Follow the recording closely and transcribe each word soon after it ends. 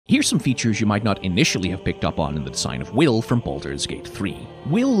Here's some features you might not initially have picked up on in the design of Wyll from Baldur's Gate 3.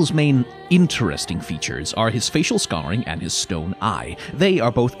 Wyll's main interesting features are his facial scarring and his stone eye. They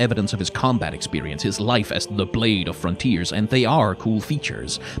are both evidence of his combat experience, his life as the Blade of Frontiers, and they are cool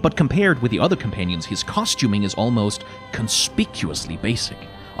features. But compared with the other companions, his costuming is almost conspicuously basic.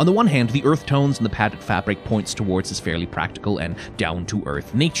 On the one hand, the earth tones and the padded fabric points towards his fairly practical and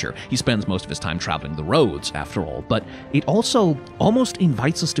down-to-earth nature. He spends most of his time traveling the roads, after all, but it also almost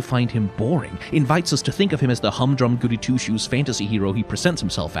invites us to find him boring, invites us to think of him as the humdrum goody-two-shoes fantasy hero he presents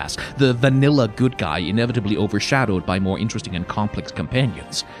himself as, the vanilla good guy inevitably overshadowed by more interesting and complex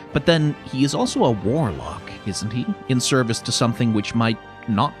companions. But then, he is also a warlock, isn't he? In service to something which might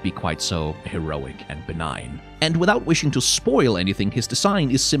not be quite so heroic and benign. And without wishing to spoil anything, his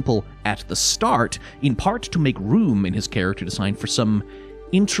design is simple at the start, in part to make room in his character design for some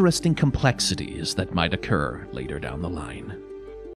interesting complexities that might occur later down the line.